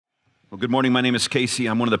Well, good morning. My name is Casey.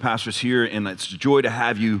 I'm one of the pastors here, and it's a joy to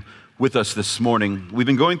have you with us this morning. We've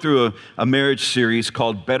been going through a marriage series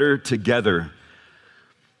called Better Together.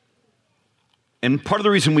 And part of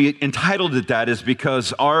the reason we entitled it that is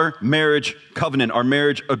because our marriage covenant, our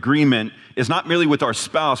marriage agreement, is not merely with our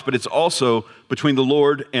spouse, but it's also between the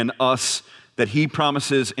Lord and us, that He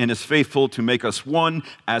promises and is faithful to make us one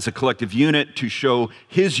as a collective unit to show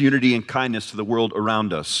His unity and kindness to the world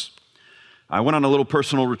around us. I went on a little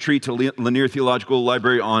personal retreat to Lanier Theological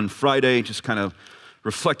Library on Friday, just kind of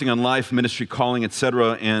reflecting on life, ministry, calling,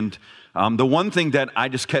 etc. And the one thing that I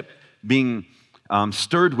just kept being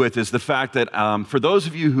stirred with is the fact that for those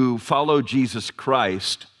of you who follow Jesus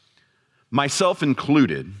Christ, myself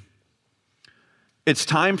included, it's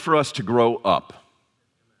time for us to grow up.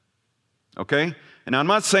 Okay? And I'm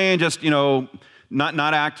not saying just,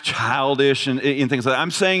 not act childish and things like that.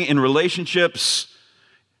 I'm saying in relationships,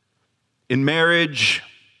 in marriage,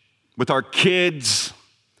 with our kids,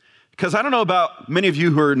 because I don't know about many of you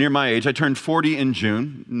who are near my age. I turned 40 in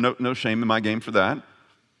June. No shame in my game for that.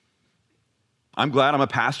 I'm glad I'm a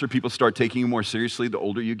pastor. People start taking you more seriously the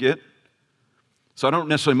older you get. So I don't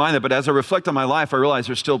necessarily mind that, but as I reflect on my life, I realize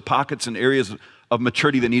there's still pockets and areas of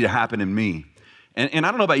maturity that need to happen in me. And I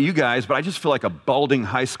don't know about you guys, but I just feel like a balding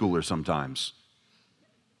high schooler sometimes.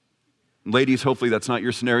 Ladies, hopefully that's not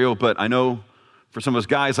your scenario, but I know for some of us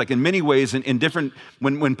guys, like in many ways, in different,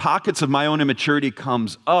 when pockets of my own immaturity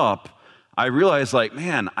comes up, I realize like,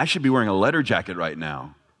 man, I should be wearing a leather jacket right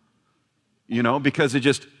now. Because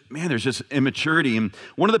there's just immaturity. And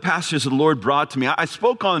one of the passages the Lord brought to me, I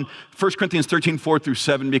spoke on 1 Corinthians 13,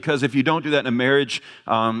 4-7, because if you don't do that in a marriage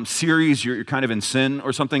series, you're kind of in sin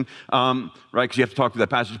or something, right? Because you have to talk through that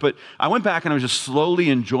passage. But I went back and I was just slowly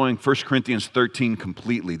enjoying 1 Corinthians 13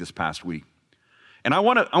 completely this past week. And I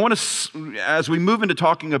want to, as we move into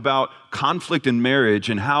talking about conflict in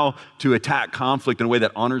marriage and how to attack conflict in a way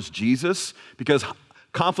that honors Jesus, because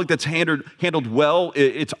conflict that's handled well,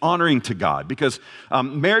 it's honoring to God. Because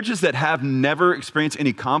marriages that have never experienced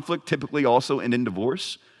any conflict typically also end in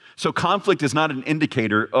divorce. So conflict is not an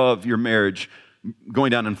indicator of your marriage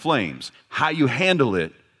going down in flames. How you handle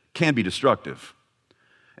it can be destructive.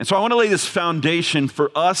 And so I want to lay this foundation for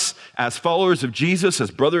us as followers of Jesus, as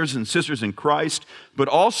brothers and sisters in Christ, but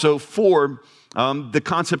also for the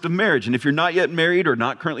concept of marriage. And if you're not yet married or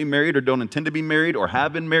not currently married or don't intend to be married or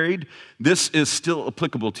have been married, this is still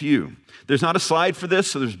applicable to you. There's not a slide for this,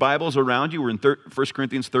 so there's Bibles around you. We're in 1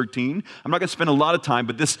 Corinthians 13. I'm not going to spend a lot of time,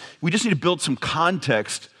 but we just need to build some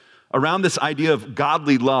context around this idea of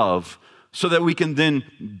godly love so that we can then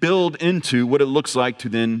build into what it looks like to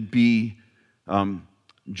then be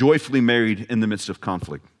joyfully married in the midst of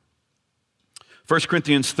conflict. 1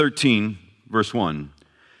 Corinthians 13, verse 1.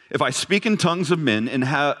 If I speak in tongues of men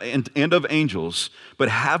and of angels, but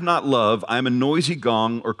have not love, I am a noisy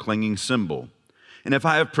gong or clanging cymbal. And if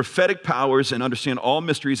I have prophetic powers and understand all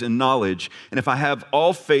mysteries and knowledge, and if I have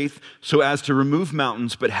all faith so as to remove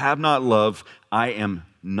mountains, but have not love, I am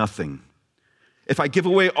nothing. If I give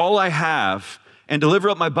away all I have and deliver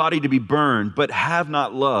up my body to be burned, but have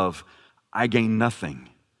not love, I gain nothing.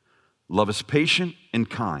 Love is patient and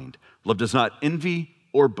kind. Love does not envy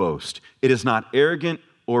or boast. It is not arrogant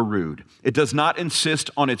or rude. It does not insist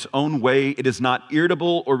on its own way. It is not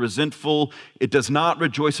irritable or resentful. It does not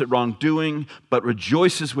rejoice at wrongdoing, but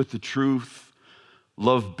rejoices with the truth.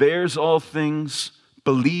 Love bears all things,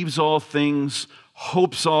 believes all things,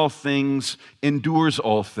 hopes all things, endures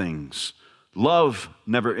all things. Love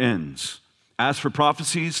never ends. As for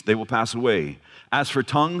prophecies, they will pass away. As for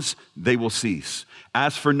tongues, they will cease.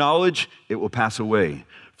 As for knowledge, it will pass away.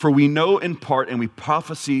 For we know in part and we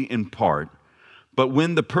prophesy in part. But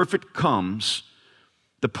when the perfect comes,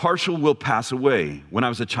 the partial will pass away. When I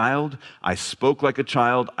was a child, I spoke like a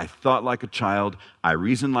child. I thought like a child. I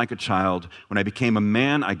reasoned like a child. When I became a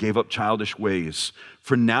man, I gave up childish ways.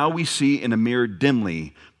 For now we see in a mirror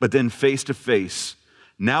dimly, but then face to face.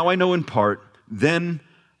 Now I know in part, then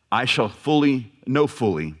I shall know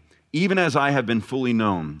fully, even as I have been fully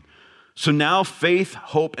known. So now faith,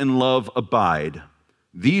 hope, and love abide.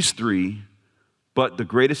 These three, but the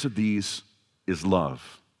greatest of these is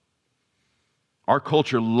love. Our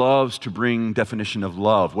culture loves to bring definition of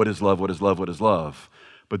love. What is love? What is love? What is love?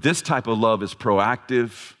 But this type of love is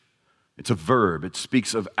proactive. It's a verb. It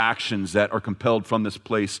speaks of actions that are compelled from this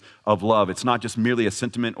place of love. It's not just merely a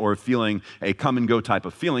sentiment or a feeling, a come and go type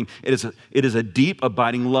of feeling. It is a deep,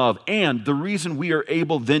 abiding love. And the reason we are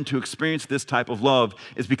able then to experience this type of love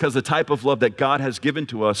is because the type of love that God has given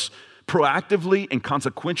to us proactively and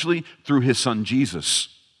consequentially through His Son, Jesus.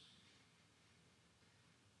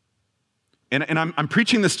 And I'm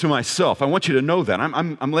preaching this to myself. I want you to know that.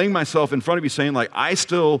 I'm laying myself in front of you saying, like, I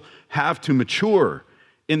still have to mature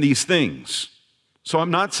in these things. So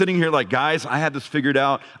I'm not sitting here like, guys, I had this figured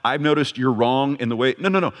out. I've noticed you're wrong in the way.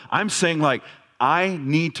 No. I'm saying, like, I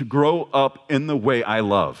need to grow up in the way I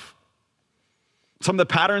love. Some of the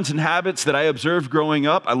patterns and habits that I observed growing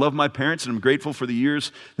up, I love my parents and I'm grateful for the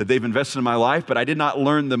years that they've invested in my life, but I did not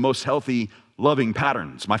learn the most healthy, loving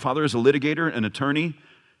patterns. My father is a litigator, an attorney.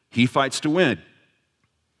 He fights to win.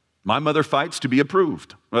 My mother fights to be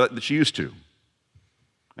approved. Well, she used to.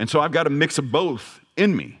 And so I've got a mix of both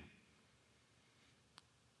in me.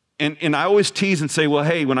 And I always tease and say, well,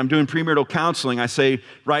 hey, when I'm doing premarital counseling, I say,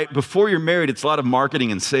 right, before you're married, it's a lot of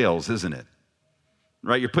marketing and sales, isn't it?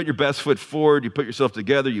 Right? You put your best foot forward, you put yourself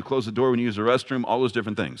together, you close the door when you use the restroom, all those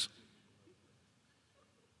different things.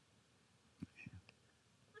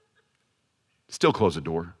 Still close the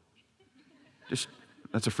door.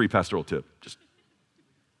 That's a free pastoral tip. Just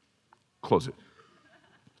close it.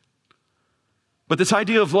 But this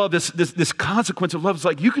idea of love, this consequence of love is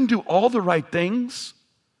like you can do all the right things,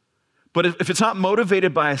 but if it's not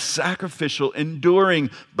motivated by a sacrificial, enduring,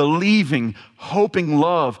 believing, hoping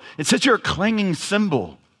love, it's such a clanging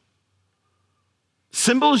cymbal.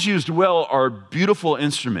 Cymbals used well are a beautiful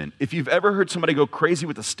instrument. If you've ever heard somebody go crazy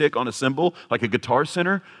with a stick on a cymbal, like a guitar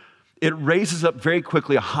center, it raises up very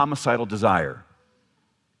quickly a homicidal desire.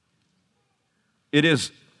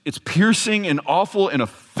 It's piercing and awful and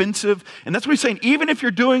offensive. And that's what he's saying. Even if you're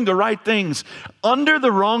doing the right things under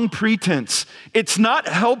the wrong pretense, it's not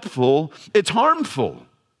helpful, it's harmful.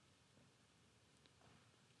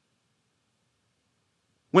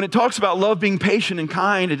 When it talks about love being patient and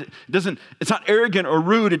kind, it's not arrogant or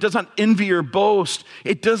rude. It does not envy or boast.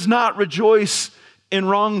 It does not rejoice in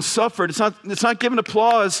wrong suffered. It's not giving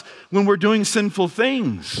applause when we're doing sinful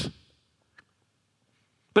things.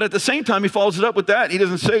 But at the same time, he follows it up with that. He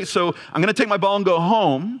doesn't say, so I'm going to take my ball and go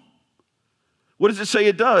home. What does it say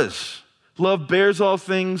it does? Love bears all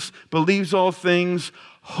things, believes all things,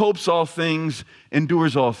 hopes all things,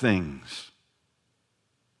 endures all things.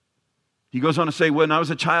 He goes on to say, when I was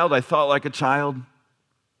a child, I thought like a child.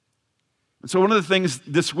 And so one of the things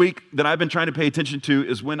this week that I've been trying to pay attention to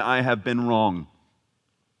is when I have been wrong.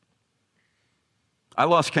 I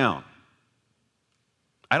lost count.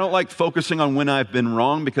 I don't like focusing on when I've been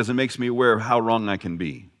wrong because it makes me aware of how wrong I can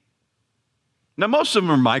be. Now, most of them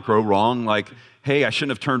are micro wrong, like, hey, I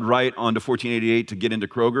shouldn't have turned right onto 1488 to get into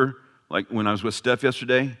Kroger, like when I was with Steph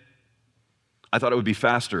yesterday. I thought it would be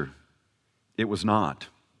faster. It was not.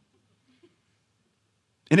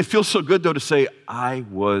 And it feels so good, though, to say, I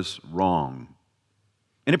was wrong.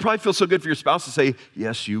 And it probably feels so good for your spouse to say,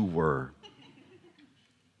 yes, you were.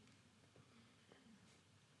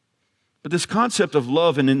 But this concept of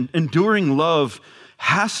love and enduring love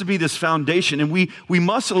has to be this foundation. And we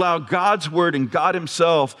must allow God's word and God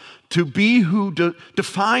himself to be who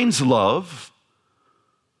defines love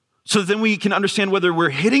so that then we can understand whether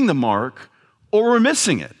we're hitting the mark or we're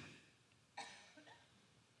missing it.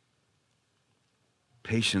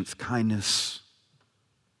 Patience, kindness.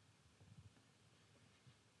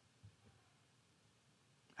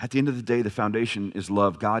 At the end of the day, the foundation is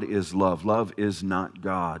love. God is love. Love is not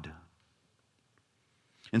God.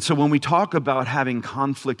 And so when we talk about having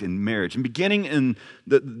conflict in marriage, and beginning in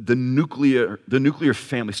the nuclear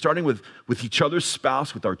family, starting with each other's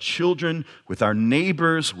spouse, with our children, with our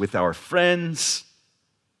neighbors, with our friends,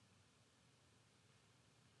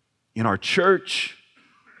 in our church,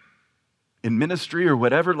 in ministry or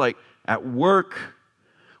whatever, like at work,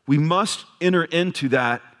 we must enter into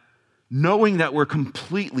that knowing that we're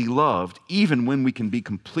completely loved, even when we can be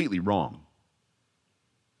completely wrong.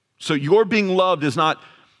 So your being loved is not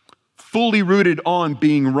fully rooted on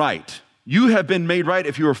being right. You have been made right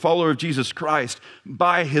if you're a follower of Jesus Christ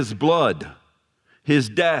by his blood, his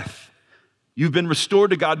death. You've been restored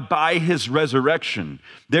to God by his resurrection.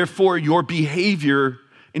 Therefore, your behavior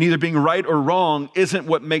in either being right or wrong isn't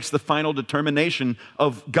what makes the final determination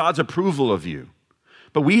of God's approval of you.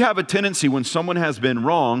 But we have a tendency when someone has been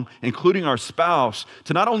wrong, including our spouse,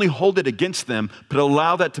 to not only hold it against them, but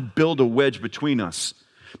allow that to build a wedge between us.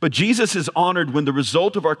 But Jesus is honored when the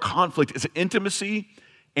result of our conflict is intimacy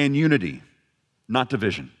and unity, not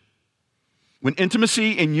division. When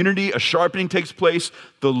intimacy and unity, a sharpening takes place,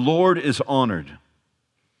 the Lord is honored.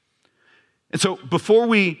 And so before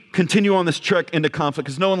we continue on this trek into conflict,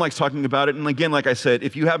 because no one likes talking about it, and again, like I said,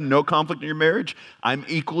 if you have no conflict in your marriage, I'm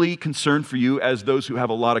equally concerned for you as those who have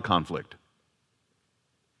a lot of conflict.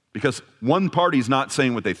 Because one party's not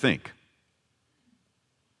saying what they think.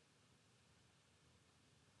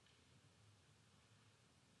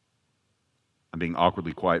 I'm being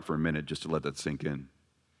awkwardly quiet for a minute just to let that sink in.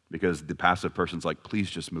 Because the passive person's like, please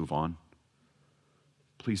just move on.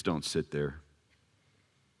 Please don't sit there.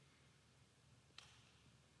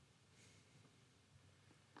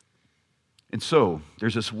 And so,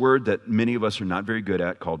 there's this word that many of us are not very good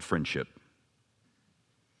at called friendship.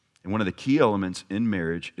 And one of the key elements in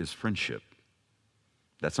marriage is friendship.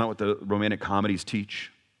 That's not what the romantic comedies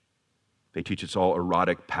teach. They teach it's all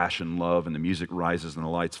erotic, passion, love, and the music rises and the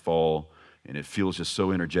lights fall, and it feels just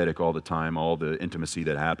so energetic all the time, all the intimacy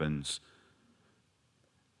that happens.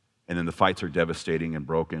 And then the fights are devastating and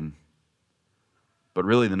broken. But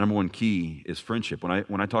really, the number one key is friendship.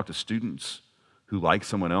 When I talk to students who like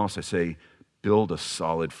someone else, I say, build a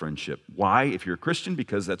solid friendship. Why? If you're a Christian,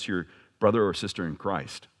 because that's your brother or sister in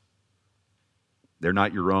Christ. They're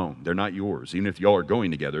not your own. They're not yours. Even if y'all are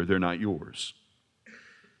going together, they're not yours.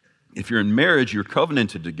 If you're in marriage, you're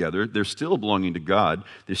covenanted together. They're still belonging to God.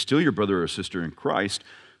 They're still your brother or sister in Christ,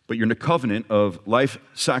 but you're in a covenant of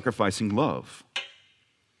life-sacrificing love.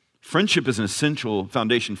 Friendship is an essential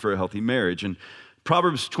foundation for a healthy marriage, and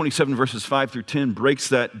Proverbs 27 verses 5 through 10 breaks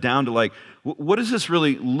that down to like, what does this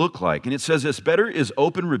really look like? And it says this, better is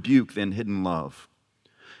open rebuke than hidden love.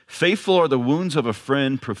 Faithful are the wounds of a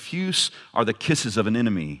friend, profuse are the kisses of an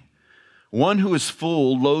enemy. One who is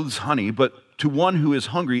full loathes honey, but to one who is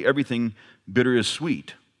hungry, everything bitter is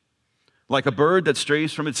sweet. Like a bird that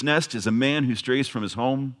strays from its nest is a man who strays from his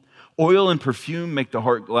home. Oil and perfume make the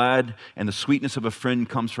heart glad, and the sweetness of a friend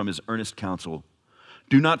comes from his earnest counsel.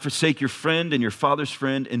 Do not forsake your friend and your father's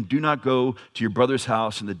friend, and do not go to your brother's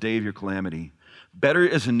house in the day of your calamity. Better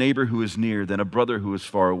is a neighbor who is near than a brother who is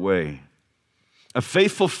far away. A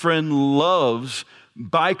faithful friend loves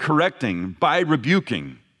by correcting, by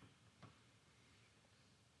rebuking.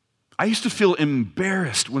 I used to feel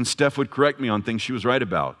embarrassed when Steph would correct me on things she was right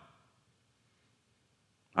about.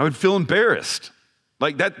 I would feel embarrassed.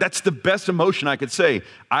 Like that's the best emotion I could say.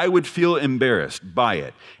 I would feel embarrassed by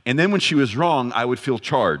it. And then when she was wrong, I would feel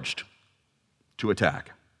charged to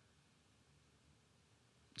attack.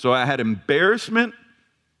 So I had embarrassment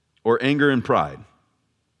or anger and pride.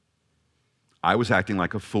 I was acting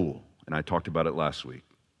like a fool, and I talked about it last week.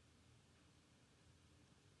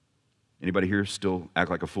 Anybody here still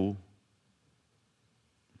act like a fool?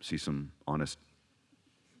 See some honest.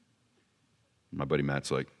 My buddy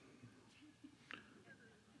Matt's like,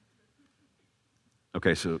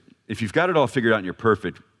 okay, so if you've got it all figured out and you're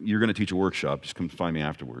perfect, you're going to teach a workshop. Just come find me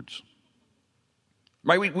afterwards.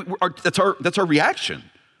 Right? That's our reaction,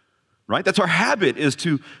 right? That's our habit, is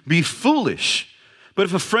to be foolish. But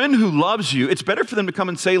if a friend who loves you, it's better for them to come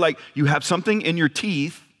and say, like, you have something in your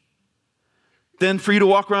teeth than for you to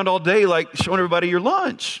walk around all day, like, showing everybody your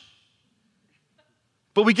lunch.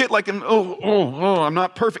 But we get like, I'm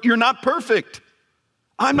not perfect. You're not perfect.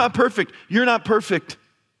 I'm not perfect. You're not perfect.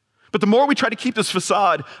 But the more we try to keep this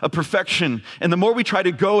facade of perfection, and the more we try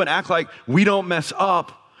to go and act like we don't mess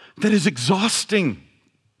up, that is exhausting.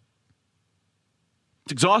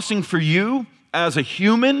 It's exhausting for you as a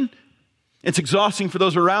human. It's exhausting for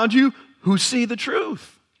those around you who see the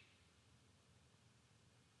truth.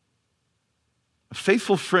 A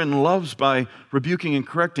faithful friend loves by rebuking and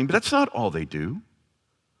correcting, but that's not all they do.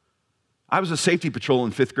 I was a safety patrol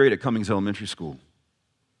in 5th grade at Cummings Elementary School.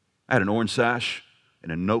 I had an orange sash and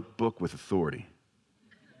a notebook with authority.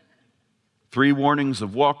 3 warnings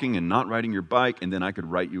of walking and not riding your bike, and then I could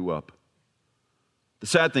write you up. The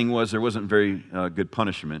sad thing was there wasn't very good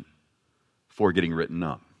punishment for getting written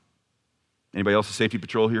up. Anybody else a safety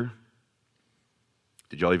patrol here?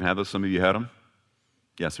 Did y'all even have those? Some of you had them?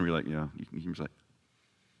 Yeah, some of you are like, yeah. You can like.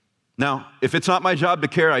 Now, if it's not my job to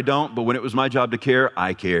care, I don't, but when it was my job to care,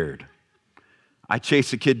 I cared. I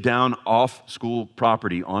chased a kid down off school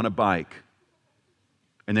property on a bike,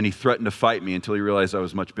 and then he threatened to fight me until he realized I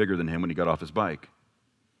was much bigger than him when he got off his bike.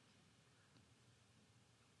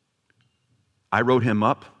 I wrote him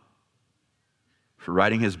up for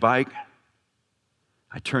riding his bike.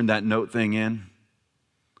 I turned that note thing in,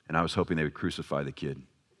 and I was hoping they would crucify the kid.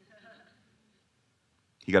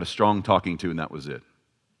 He got a strong talking to, and that was it.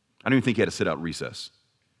 I don't even think he had to sit out recess.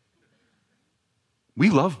 We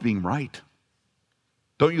love being right.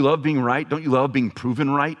 Don't you love being right? Don't you love being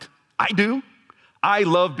proven right? I do. I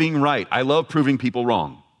love being right. I love proving people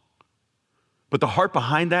wrong. But the heart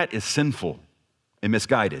behind that is sinful and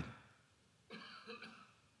misguided.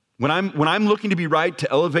 When I'm looking to be right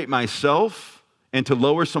to elevate myself and to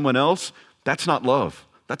lower someone else, that's not love.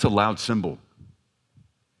 That's a loud cymbal.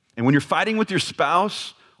 And when you're fighting with your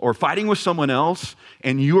spouse or fighting with someone else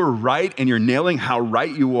and you're right and you're nailing how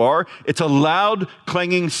right you are, it's a loud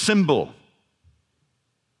clanging cymbal.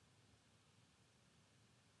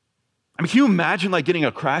 I mean, can you imagine like getting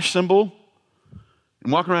a crash cymbal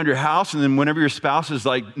and walking around your house, and then whenever your spouse is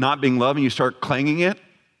like not being loving, you start clanging it?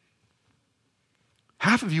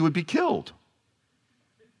 Half of you would be killed.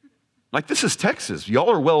 Like, this is Texas.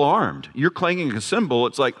 Y'all are well armed. You're clanging a cymbal.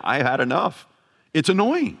 It's like, I had enough. It's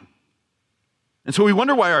annoying. And so we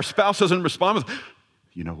wonder why our spouse doesn't respond with,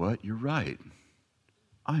 you know what? You're right.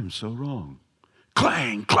 I'm so wrong.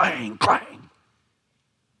 Clang, clang, clang.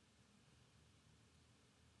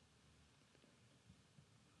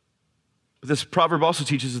 But this proverb also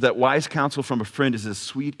teaches us that wise counsel from a friend is as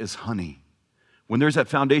sweet as honey. When there's that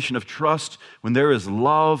foundation of trust, when there is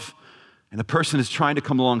love, and the person is trying to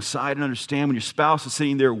come alongside and understand, when your spouse is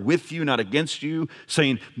sitting there with you, not against you,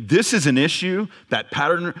 saying, this is an issue, that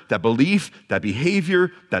pattern, that belief, that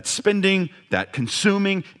behavior, that spending, that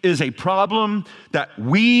consuming is a problem that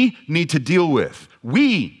we need to deal with.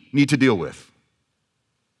 We need to deal with.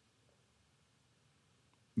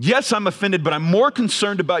 Yes, I'm offended, but I'm more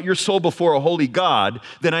concerned about your soul before a holy God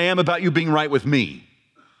than I am about you being right with me.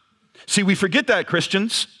 See, we forget that,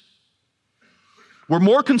 Christians. We're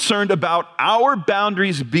more concerned about our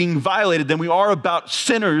boundaries being violated than we are about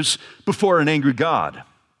sinners before an angry God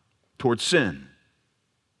towards sin.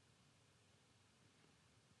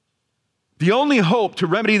 The only hope to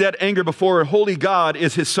remedy that anger before a holy God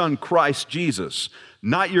is his son, Christ Jesus,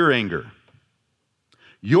 not your anger.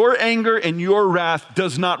 Your anger and your wrath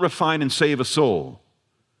does not refine and save a soul.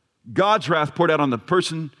 God's wrath poured out on the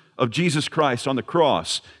person of Jesus Christ on the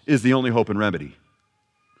cross is the only hope and remedy.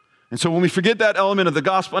 And so when we forget that element of the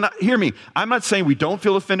gospel, and hear me, I'm not saying we don't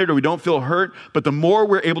feel offended or we don't feel hurt, but the more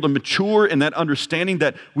we're able to mature in that understanding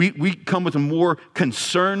that we come with a more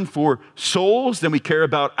concern for souls than we care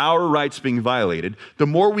about our rights being violated, the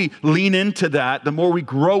more we lean into that, the more we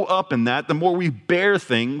grow up in that, the more we bear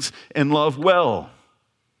things and love well.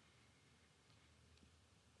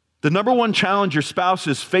 The number one challenge your spouse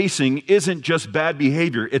is facing isn't just bad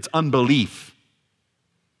behavior, it's unbelief.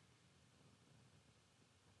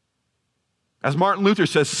 As Martin Luther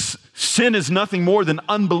says, sin is nothing more than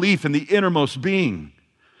unbelief in the innermost being.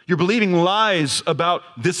 You're believing lies about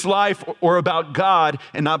this life or about God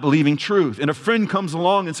and not believing truth. And a friend comes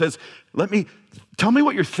along and says, tell me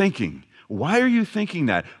what you're thinking. Why are you thinking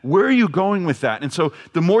that? Where are you going with that? And so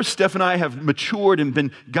the more Steph and I have matured and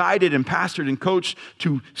been guided and pastored and coached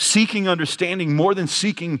to seeking understanding more than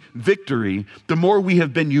seeking victory, the more we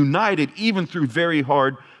have been united even through very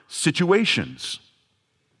hard situations.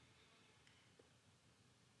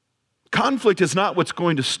 Conflict is not what's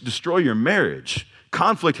going to destroy your marriage.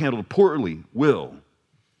 Conflict handled poorly will.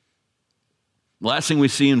 The last thing we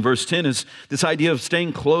see in verse 10 is this idea of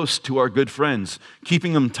staying close to our good friends,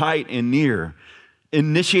 keeping them tight and near,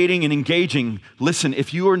 initiating and engaging. Listen,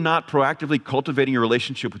 if you are not proactively cultivating a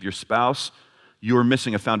relationship with your spouse, you are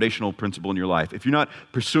missing a foundational principle in your life. If you're not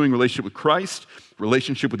pursuing relationship with Christ,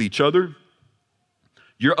 relationship with each other,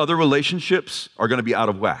 your other relationships are going to be out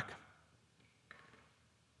of whack.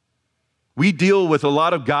 We deal with a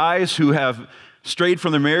lot of guys who have strayed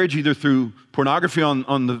from their marriage either through pornography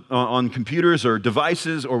on computers or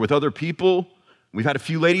devices or with other people. We've had a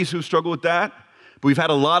few ladies who struggle with that, but we've had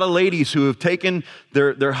a lot of ladies who have taken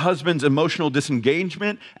their husband's emotional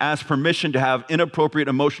disengagement as permission to have inappropriate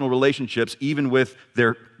emotional relationships even with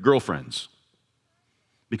their girlfriends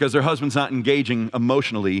because their husband's not engaging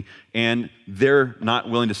emotionally and they're not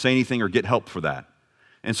willing to say anything or get help for that.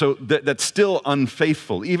 And so that's still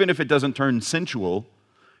unfaithful. Even if it doesn't turn sensual,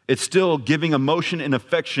 it's still giving emotion and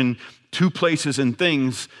affection to places and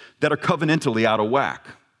things that are covenantally out of whack.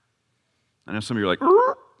 I know some of you are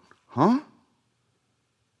like, huh?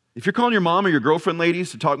 If you're calling your mom or your girlfriend,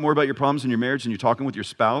 ladies, to talk more about your problems in your marriage than you're talking with your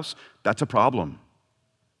spouse, that's a problem.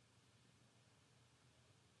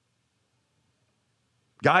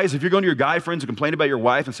 Guys, if you're going to your guy friends to complain about your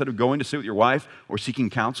wife instead of going to sit with your wife or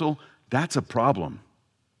seeking counsel, that's a problem.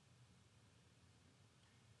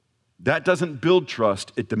 That doesn't build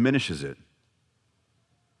trust, it diminishes it.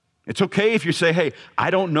 It's okay if you say, hey, I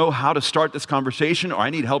don't know how to start this conversation or I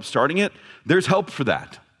need help starting it. There's help for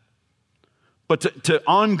that. But to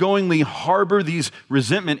ongoingly harbor these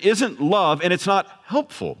resentment isn't love and it's not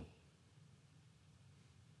helpful.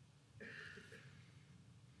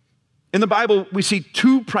 In the Bible, we see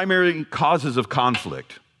two primary causes of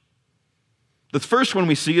conflict. The first one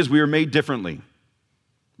we see is we are made differently.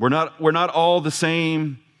 We're not all the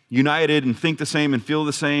same, united and think the same and feel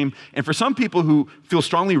the same. And for some people who feel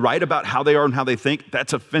strongly right about how they are and how they think,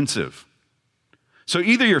 that's offensive. So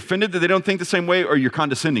either you're offended that they don't think the same way or you're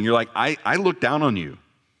condescending. You're like, I look down on you.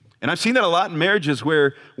 And I've seen that a lot in marriages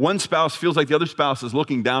where one spouse feels like the other spouse is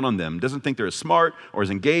looking down on them, doesn't think they're as smart or as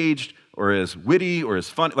engaged or as witty or as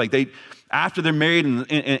fun. Like After they're married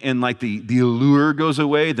and like the allure goes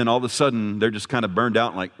away, then all of a sudden they're just kind of burned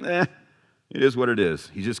out and like, it is what it is.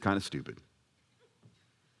 He's just kind of stupid.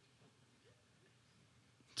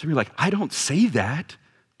 So you're like, I don't say that.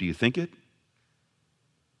 Do you think it?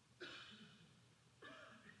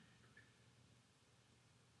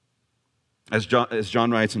 As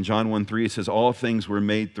John writes in John 1:3, it says, all things were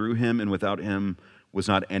made through him, and without him was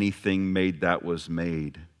not anything made that was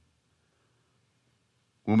made.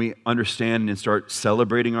 When we understand and start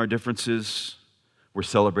celebrating our differences, we're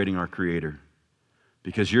celebrating our Creator.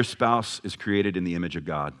 Because your spouse is created in the image of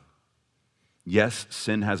God. Yes,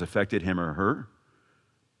 sin has affected him or her,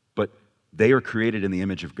 but they are created in the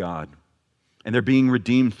image of God. And they're being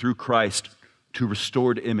redeemed through Christ to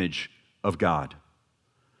restored image of God.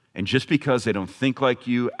 And just because they don't think like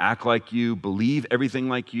you, act like you, believe everything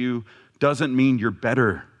like you, doesn't mean you're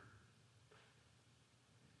better.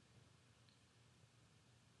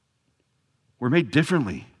 We're made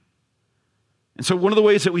differently. And so one of the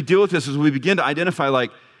ways that we deal with this is we begin to identify,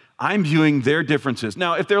 like, I'm viewing their differences.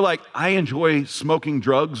 Now, if they're like, I enjoy smoking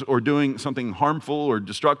drugs or doing something harmful or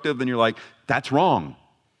destructive, then you're like, that's wrong.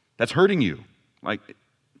 That's hurting you. Like,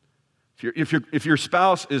 if your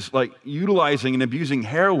spouse is like utilizing and abusing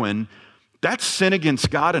heroin, that's sin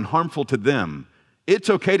against God and harmful to them.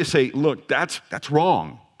 It's okay to say, look, that's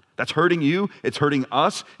wrong. That's hurting you. It's hurting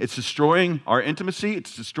us. It's destroying our intimacy.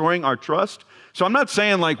 It's destroying our trust. So I'm not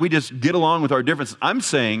saying like we just get along with our differences. I'm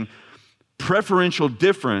saying preferential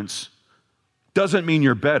difference doesn't mean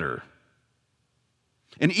you're better.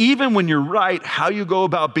 And even when you're right, how you go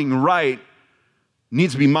about being right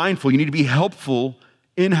needs to be mindful. You need to be helpful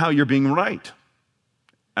in how you're being right.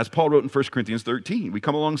 As Paul wrote in 1 Corinthians 13, we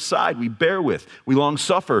come alongside, we bear with, we long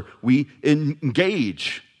suffer, we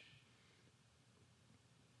engage.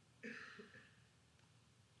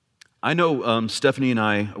 I know Stephanie and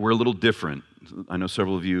I, we're a little different. I know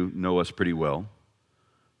several of you know us pretty well.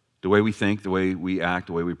 The way we think, the way we act,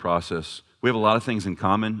 the way we process. We have a lot of things in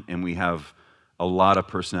common, and we have a lot of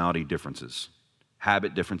personality differences,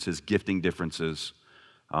 habit differences, gifting differences.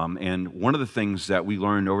 And one of the things that we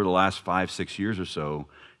learned over the last 5-6 years or so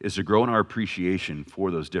is to grow in our appreciation for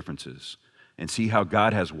those differences and see how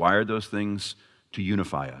God has wired those things to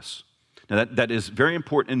unify us. Now, that is very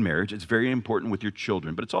important in marriage. It's very important with your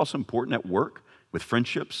children, but it's also important at work, with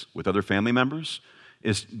friendships, with other family members.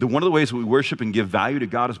 One of the ways that we worship and give value to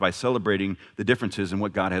God is by celebrating the differences in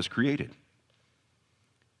what God has created.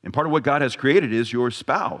 And part of what God has created is your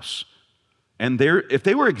spouse. And if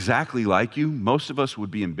they were exactly like you, most of us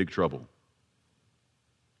would be in big trouble.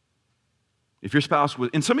 If your spouse was,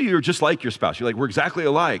 and some of you are just like your spouse. You're like, we're exactly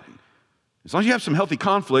alike. As long as you have some healthy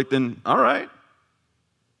conflict, then all right.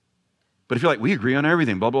 But if you're like, we agree on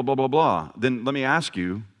everything, blah, blah, blah, blah, blah, then let me ask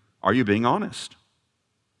you, are you being honest?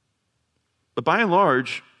 But by and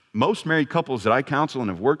large, most married couples that I counsel and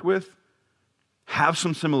have worked with have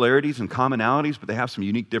some similarities and commonalities, but they have some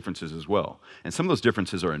unique differences as well. And some of those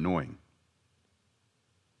differences are annoying.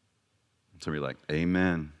 So we're like,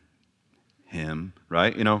 amen, him,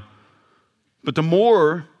 right? But the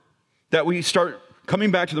more that we start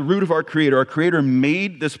coming back to the root of our Creator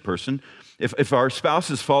made this person. If our spouse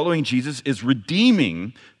is following Jesus, is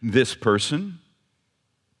redeeming this person,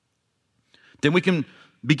 then we can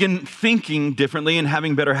begin thinking differently and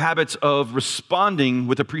having better habits of responding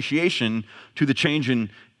with appreciation to the change in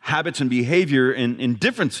habits and behavior and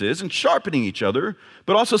differences and sharpening each other,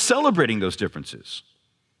 but also celebrating those differences.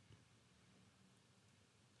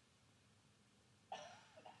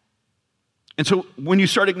 And so when you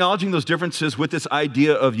start acknowledging those differences with this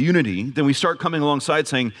idea of unity, then we start coming alongside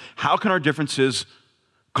saying, how can our differences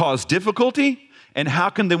cause difficulty? And how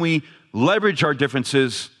can then we leverage our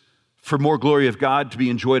differences for more glory of God to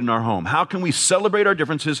be enjoyed in our home? How can we celebrate our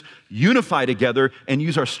differences, unify together, and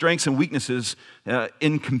use our strengths and weaknesses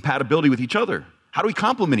in compatibility with each other? How do we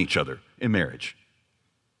complement each other in marriage?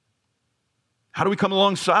 How do we come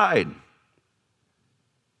alongside?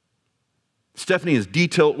 Stephanie is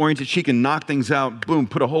detail-oriented. She can knock things out, boom,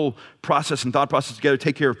 put a whole process and thought process together,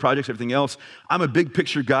 take care of projects, everything else. I'm a big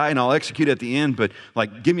picture guy, and I'll execute at the end, but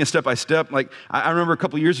like, give me a step-by-step. Like, I remember a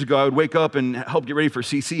couple years ago, I would wake up and help get ready for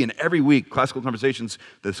CC, and every week, Classical Conversations,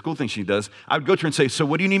 the school thing she does, I would go to her and say, so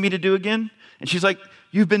what do you need me to do again? And she's like,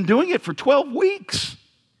 you've been doing it for 12 weeks.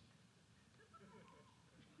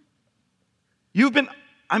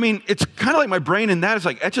 It's kind of like my brain in that is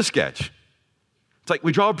like Etch-a-Sketch. It's like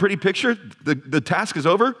we draw a pretty picture, the task is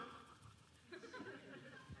over,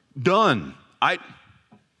 done. I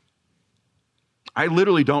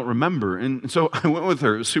literally don't remember. And so I went with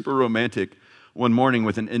her, it was super romantic, one morning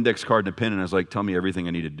with an index card and a pen, and I was like, tell me everything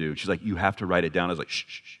I need to do. She's like, you have to write it down. I was like, shh,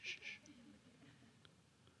 shh, shh, shh.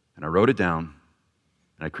 And I wrote it down,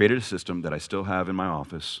 and I created a system that I still have in my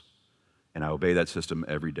office, and I obey that system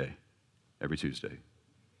every day, every Tuesday.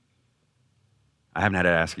 I haven't had to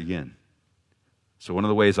ask again. So one of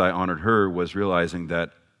the ways I honored her was realizing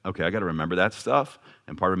that, okay, I got to remember that stuff,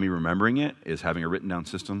 and part of me remembering it is having a written down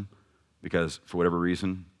system, because for whatever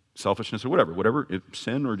reason, selfishness or whatever,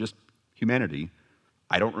 sin or just humanity,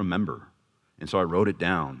 I don't remember. And so I wrote it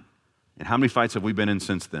down. And how many fights have we been in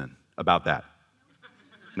since then about that?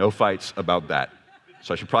 No fights about that.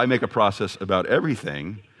 So I should probably make a process about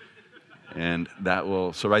everything, and that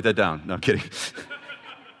will, so write that down. No, I'm kidding.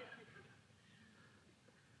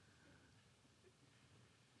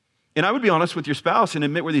 And I would be honest with your spouse and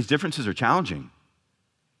admit where these differences are challenging.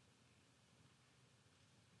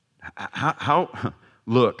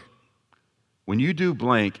 Look, when you do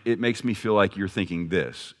blank, it makes me feel like you're thinking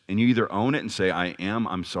this. And you either own it and say,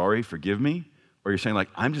 I'm sorry, forgive me, or you're saying like,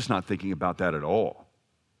 I'm just not thinking about that at all.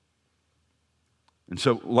 And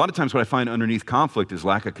so a lot of times what I find underneath conflict is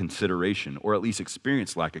lack of consideration, or at least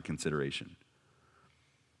experience lack of consideration.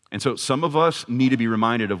 And so some of us need to be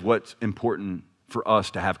reminded of what's important for us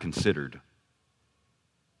to have considered.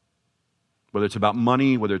 Whether it's about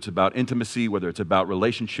money, whether it's about intimacy, whether it's about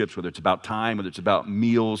relationships, whether it's about time, whether it's about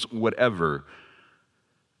meals, whatever.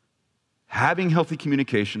 Having healthy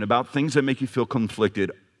communication about things that make you feel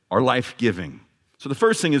conflicted are life-giving. So the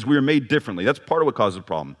first thing is we are made differently. That's part of what causes a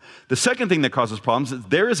problem. The second thing that causes problems is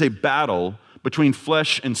there is a battle between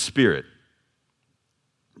flesh and spirit.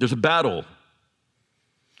 There's a battle.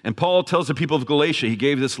 And Paul tells the people of Galatia, he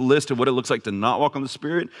gave this list of what it looks like to not walk on the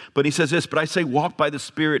Spirit, but he says this, but I say walk by the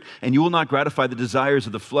Spirit, and you will not gratify the desires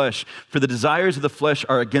of the flesh. For the desires of the flesh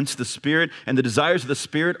are against the Spirit, and the desires of the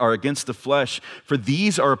Spirit are against the flesh. For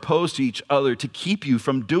these are opposed to each other to keep you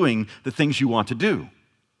from doing the things you want to do.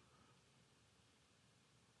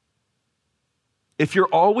 If you're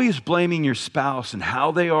always blaming your spouse and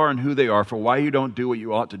how they are and who they are for why you don't do what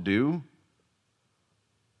you ought to do,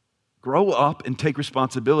 grow up and take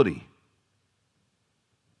responsibility.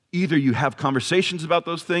 Either you have conversations about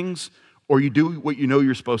those things or you do what you know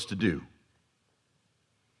you're supposed to do.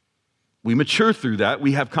 We mature through that.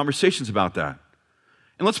 We have conversations about that.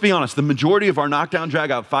 And let's be honest, the majority of our knockdown,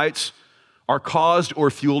 drag-out fights are caused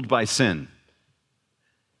or fueled by sin.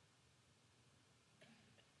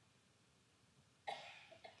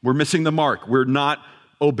 We're missing the mark. We're not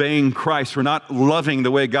obeying Christ. We're not loving the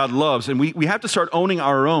way God loves. And we have to start owning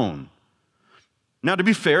our own. Now, to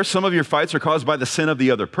be fair, some of your fights are caused by the sin of the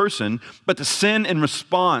other person, but the sin in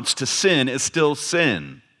response to sin is still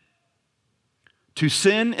sin. To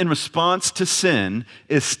sin in response to sin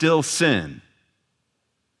is still sin.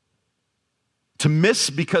 To miss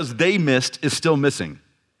because they missed is still missing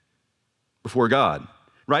before God,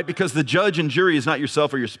 right? Because the judge and jury is not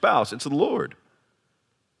yourself or your spouse, it's the Lord.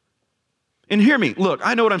 And hear me, look,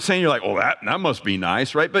 I know what I'm saying. You're like, oh, that must be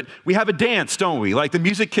nice, right? But we have a dance, don't we? Like the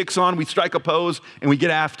music kicks on, we strike a pose, and we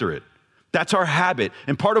get after it. That's our habit.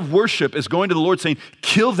 And part of worship is going to the Lord saying,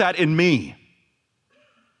 kill that in me.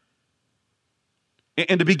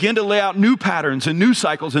 And to begin to lay out new patterns and new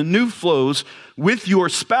cycles and new flows with your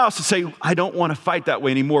spouse to say, I don't want to fight that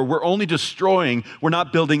way anymore. We're only destroying. We're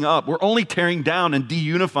not building up. We're only tearing down and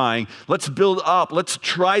deunifying. Let's build up. Let's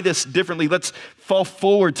try this differently. Let's fall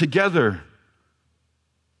forward together.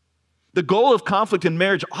 The goal of conflict in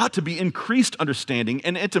marriage ought to be increased understanding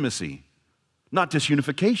and intimacy, not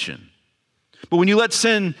disunification. But when you let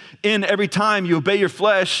sin in every time you obey your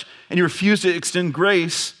flesh and you refuse to extend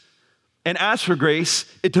grace and ask for grace,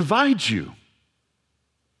 it divides you.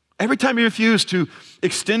 Every time you refuse to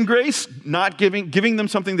extend grace, not giving them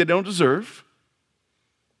something they don't deserve,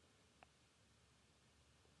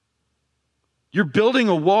 you're building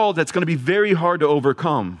a wall that's going to be very hard to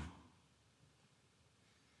overcome.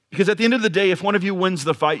 Because at the end of the day, if one of you wins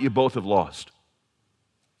the fight, you both have lost.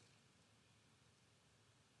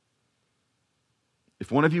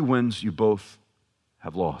 If one of you wins, you both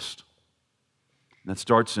have lost. And that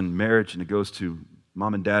starts in marriage, and it goes to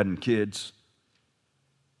mom and dad and kids.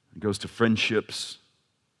 It goes to friendships.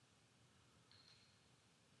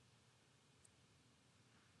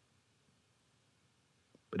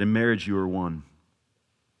 But in marriage, you are one.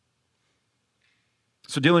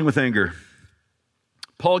 So dealing with anger.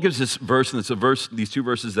 Paul gives this verse, and it's these two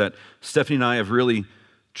verses that Stephanie and I have really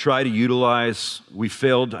tried to utilize. We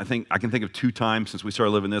failed, I can think of 2 times since we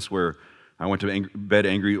started living this where I went to bed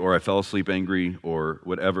angry or I fell asleep angry or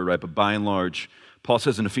whatever, right? But by and large, Paul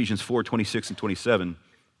says in Ephesians 4:26 and 27,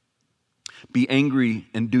 be angry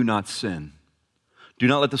and do not sin. Do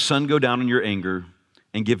not let the sun go down in your anger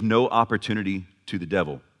and give no opportunity to the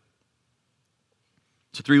devil.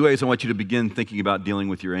 So 3 ways I want you to begin thinking about dealing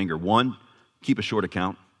with your anger. 1, keep a short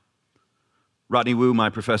account. Rodney Wu, my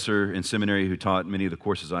professor in seminary who taught many of the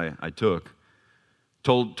courses I took,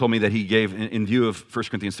 told me that he gave, in view of 1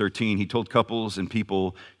 Corinthians 13, he told couples and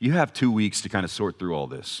people, you have 2 weeks to kind of sort through all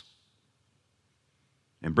this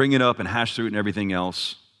and bring it up and hash through it and everything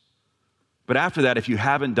else. But after that, if you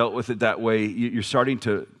haven't dealt with it that way, you're starting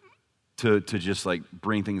to just like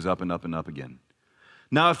bring things up and up and up again.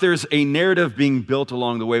 Now, if there's a narrative being built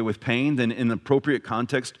along the way with pain, then in appropriate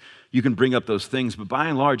context, you can bring up those things. But by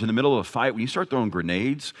and large, in the middle of a fight, when you start throwing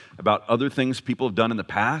grenades about other things people have done in the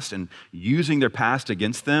past and using their past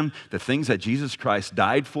against them, the things that Jesus Christ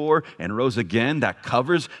died for and rose again, that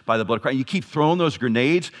covers by the blood of Christ, you keep throwing those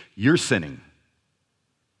grenades, you're sinning.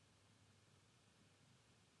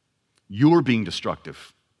 You're being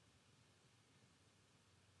destructive.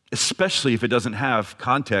 Especially if it doesn't have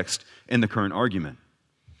context in the current argument.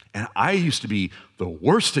 And I used to be the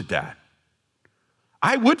worst at that.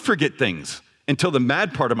 I would forget things until the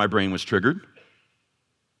mad part of my brain was triggered.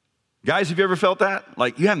 Guys, have you ever felt that?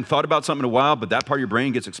 Like you haven't thought about something in a while, but that part of your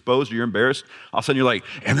brain gets exposed or you're embarrassed. All of a sudden you're like,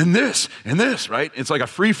 and then this, right? It's like a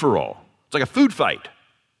free-for-all. It's like a food fight.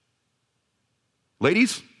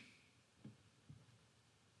 Ladies,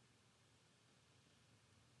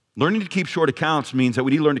 learning to keep short accounts means that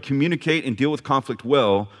we need to learn to communicate and deal with conflict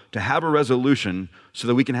well, to have a resolution so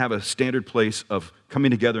that we can have a standard place of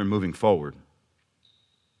coming together and moving forward.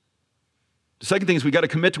 The second thing is we got to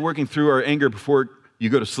commit to working through our anger before you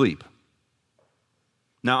go to sleep.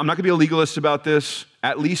 Now, I'm not going to be a legalist about this.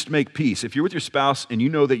 At least make peace. If you're with your spouse and you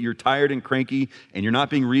know that you're tired and cranky and you're not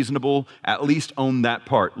being reasonable, at least own that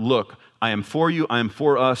part. Look, I am for you. I am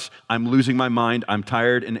for us. I'm losing my mind. I'm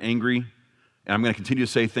tired and angry. And I'm going to continue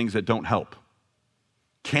to say things that don't help.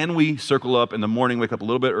 Can we circle up in the morning, wake up a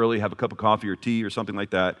little bit early, have a cup of coffee or tea or something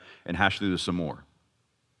like that, and hash through this some more?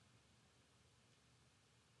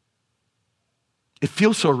 It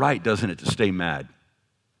feels so right, doesn't it, to stay mad?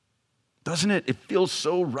 Doesn't it? It feels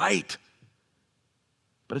so right.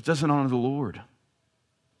 But it doesn't honor the Lord.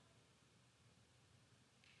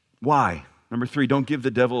 Why? Number 3, don't give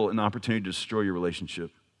the devil an opportunity to destroy your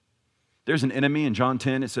relationship. There's an enemy in John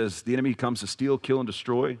 10. It says, the enemy comes to steal, kill, and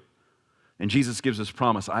destroy. And Jesus gives us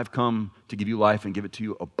promise, I've come to give you life and give it to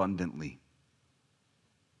you abundantly.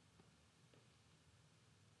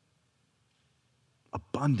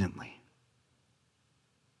 Abundantly.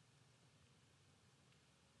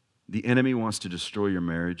 The enemy wants to destroy your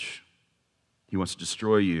marriage. He wants to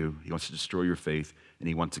destroy you. He wants to destroy your faith. And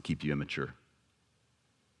he wants to keep you immature.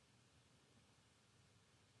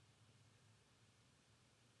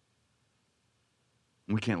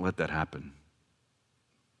 We can't let that happen.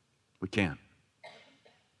 We can't.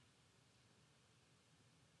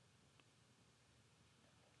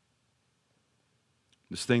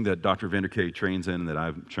 This thing that Dr. Vanderkay trains in, that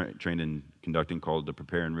I've trained in conducting, called the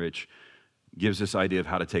Prepare Enrich, gives this idea of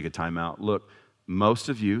how to take a time out. Look, most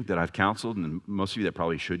of you that I've counseled, and most of you that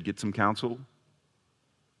probably should get some counsel,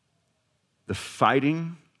 the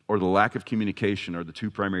fighting or the lack of communication are the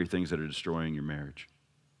 2 primary things that are destroying your marriage.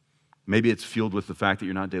 Maybe it's fueled with the fact that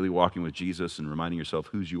you're not daily walking with Jesus and reminding yourself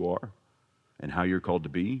whose you are and how you're called to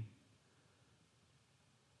be.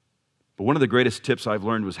 But one of the greatest tips I've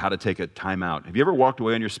learned was how to take a time out. Have you ever walked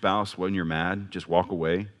away on your spouse when you're mad? Just walk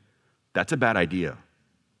away? That's a bad idea.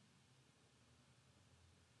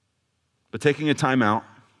 But taking a time out,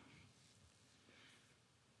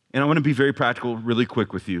 and I want to be very practical really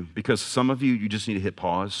quick with you, because some of you just need to hit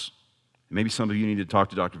pause. Maybe some of you need to talk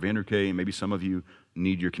to Dr. Vanderkay, and maybe some of you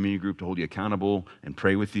need your community group to hold you accountable and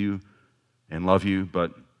pray with you and love you.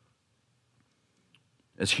 But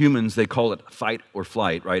as humans, they call it fight or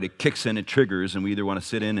flight, right? It kicks in, it triggers, and we either want to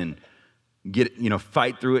sit in and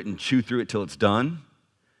fight through it and chew through it till it's done,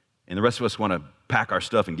 and the rest of us want to pack our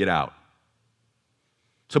stuff and get out.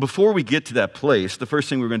 So before we get to that place, the first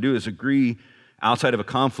thing we're going to do is agree outside of a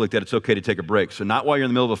conflict that it's okay to take a break. So not while you're in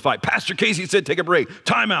the middle of a fight. Pastor Casey said take a break.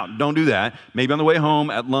 Time out. Don't do that. Maybe on the way home,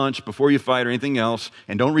 at lunch, before you fight or anything else.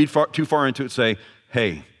 And don't read too far into it. Say,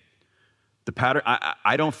 hey, the pattern,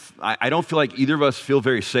 I don't feel like either of us feel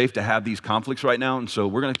very safe to have these conflicts right now. And so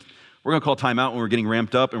we're gonna call time out when we're getting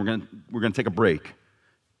ramped up, and we're gonna take a break.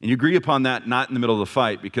 And you agree upon that not in the middle of the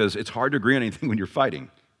fight, because it's hard to agree on anything when you're fighting.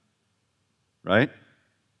 Right?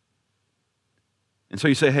 And so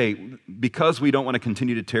you say, hey, because we don't want to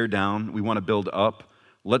continue to tear down, we want to build up,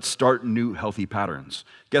 let's start new healthy patterns.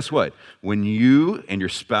 Guess what? When you and your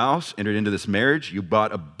spouse entered into this marriage, you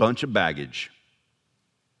bought a bunch of baggage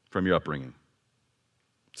from your upbringing.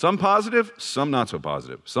 Some positive, some not so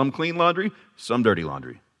positive. Some clean laundry, some dirty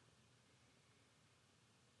laundry.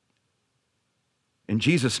 In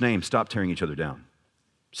Jesus' name, stop tearing each other down.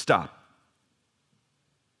 Stop.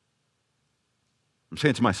 I'm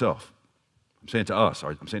saying it to myself. I'm saying it to us.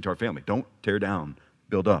 I'm saying it to our family. Don't tear down,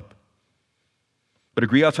 build up. But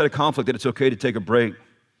agree outside of conflict that it's okay to take a break.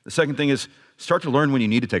 The second thing is start to learn when you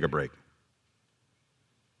need to take a break.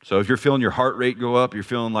 So if you're feeling your heart rate go up, you're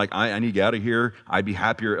feeling like, I need to get out of here, I'd be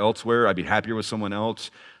happier elsewhere, I'd be happier with someone else,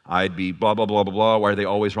 I'd be blah, blah, blah, blah, blah. Why are they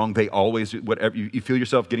always wrong? They always, whatever, you feel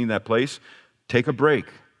yourself getting that place, take a break.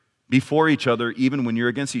 Be for each other even when you're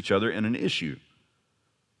against each other in an issue.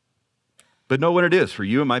 But know what it is. For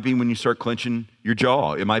you, it might be when you start clenching your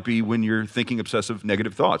jaw. It might be when you're thinking obsessive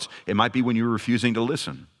negative thoughts. It might be when you're refusing to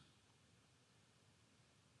listen.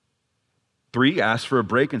 3, ask for a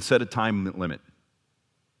break and set a time limit.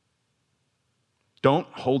 Don't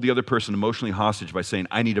hold the other person emotionally hostage by saying,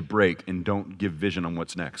 I need a break, and don't give vision on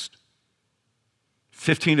what's next.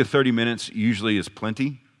 15 to 30 minutes usually is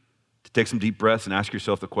plenty to take some deep breaths and ask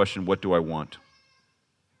yourself the question, what do I want?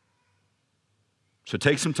 So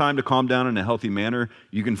take some time to calm down in a healthy manner.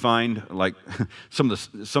 You can find like some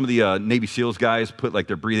of the Navy SEALs guys put like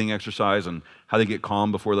their breathing exercise on how they get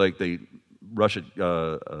calm before like they rush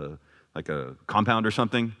like a compound or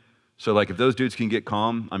something. So like if those dudes can get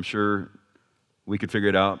calm, I'm sure we could figure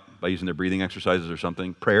it out by using their breathing exercises or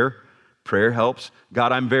something. Prayer helps.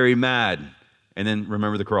 God, I'm very mad. And then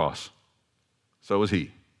remember the cross. So was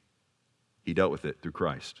he. He dealt with it through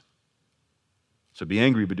Christ. So be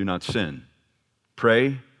angry, but do not sin.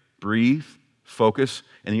 Pray, breathe, focus,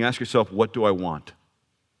 and you ask yourself, what do I want?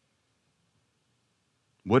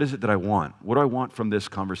 What is it that I want? What do I want from this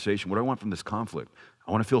conversation? What do I want from this conflict?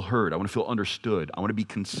 I want to feel heard. I want to feel understood. I want to be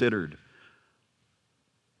considered.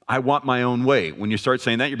 I want my own way. When you start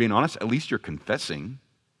saying that, you're being honest. At least you're confessing.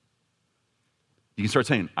 You can start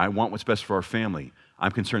saying, I want what's best for our family.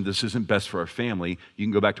 I'm concerned this isn't best for our family. You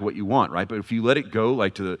can go back to what you want, right? But if you let it go,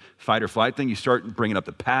 like to the fight or flight thing, you start bringing up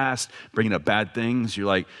the past, bringing up bad things. You're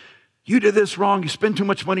like, you did this wrong. You spend too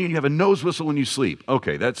much money and you have a nose whistle when you sleep.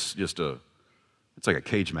 Okay, that's just it's like a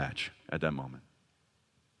cage match at that moment.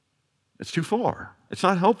 It's too far. It's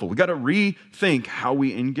not helpful. We got to rethink how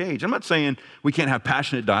we engage. I'm not saying we can't have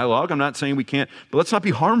passionate dialogue. I'm not saying we can't, but let's not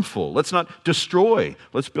be harmful. Let's not destroy.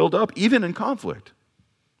 Let's build up, even in conflict.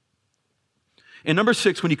 And number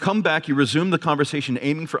 6, when you come back, you resume the conversation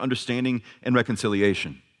aiming for understanding and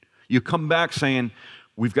reconciliation. You come back saying,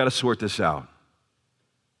 we've got to sort this out.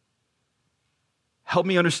 Help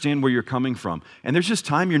me understand where you're coming from. And there's just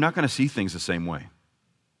time you're not going to see things the same way.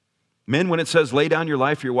 Men, when it says lay down your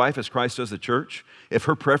life for your wife as Christ does the church, if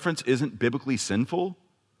her preference isn't biblically sinful,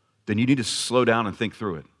 then you need to slow down and think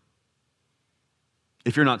through it.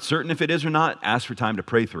 If you're not certain if it is or not, ask for time to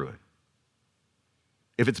pray through it.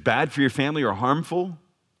 If it's bad for your family or harmful,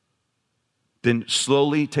 then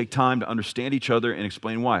slowly take time to understand each other and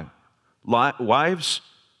explain why. Wives,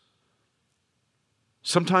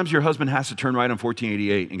 sometimes your husband has to turn right on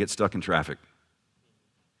 1488 and get stuck in traffic.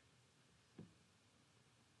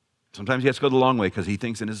 Sometimes he has to go the long way because he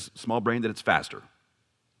thinks in his small brain that it's faster.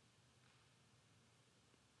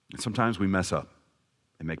 And sometimes we mess up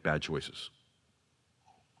and make bad choices.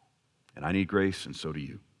 And I need grace, and so do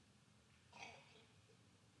you.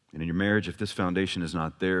 And in your marriage, if this foundation is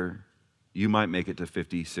not there, you might make it to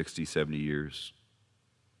 50, 60, 70 years.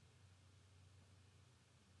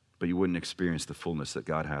 But you wouldn't experience the fullness that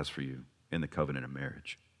God has for you in the covenant of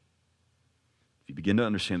marriage. If you begin to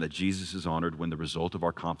understand that Jesus is honored when the result of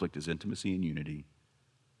our conflict is intimacy and unity,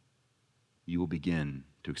 you will begin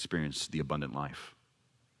to experience the abundant life.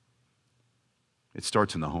 It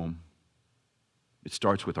starts in the home. It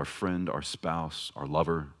starts with our friend, our spouse, our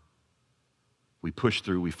lover. We push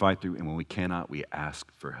through, we fight through, and when we cannot, we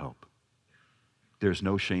ask for help. There's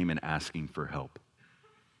no shame in asking for help.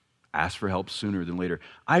 Ask for help sooner than later.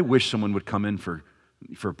 I wish someone would come in for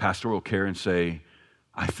pastoral care and say,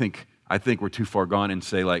 I think we're too far gone, and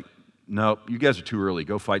say like, no, you guys are too early.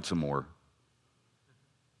 Go fight some more.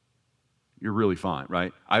 You're really fine,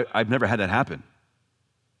 right? I've never had that happen.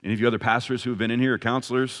 Any of you other pastors who have been in here or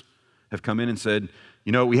counselors have come in and said,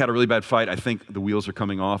 you know, we had a really bad fight. I think the wheels are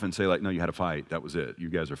coming off, and say like, no, you had a fight. That was it. You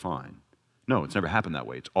guys are fine. No, it's never happened that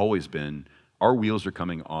way. It's always been our wheels are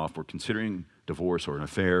coming off. We're considering divorce or an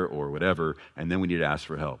affair or whatever, and then we need to ask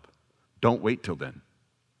for help. Don't wait till then.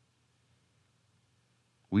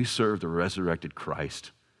 We serve the resurrected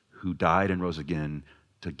Christ who died and rose again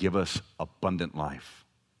to give us abundant life.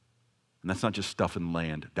 And that's not just stuff and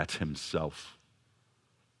land, that's himself.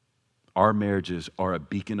 Our marriages are a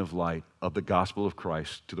beacon of light of the gospel of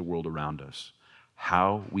Christ to the world around us.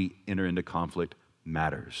 How we enter into conflict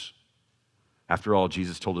matters. After all,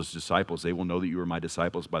 Jesus told his disciples, they will know that you are my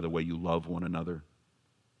disciples by the way you love one another.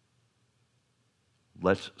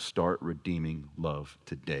 let's start redeeming love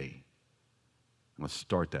today. Let's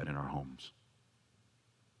start that in our homes.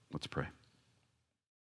 Let's pray.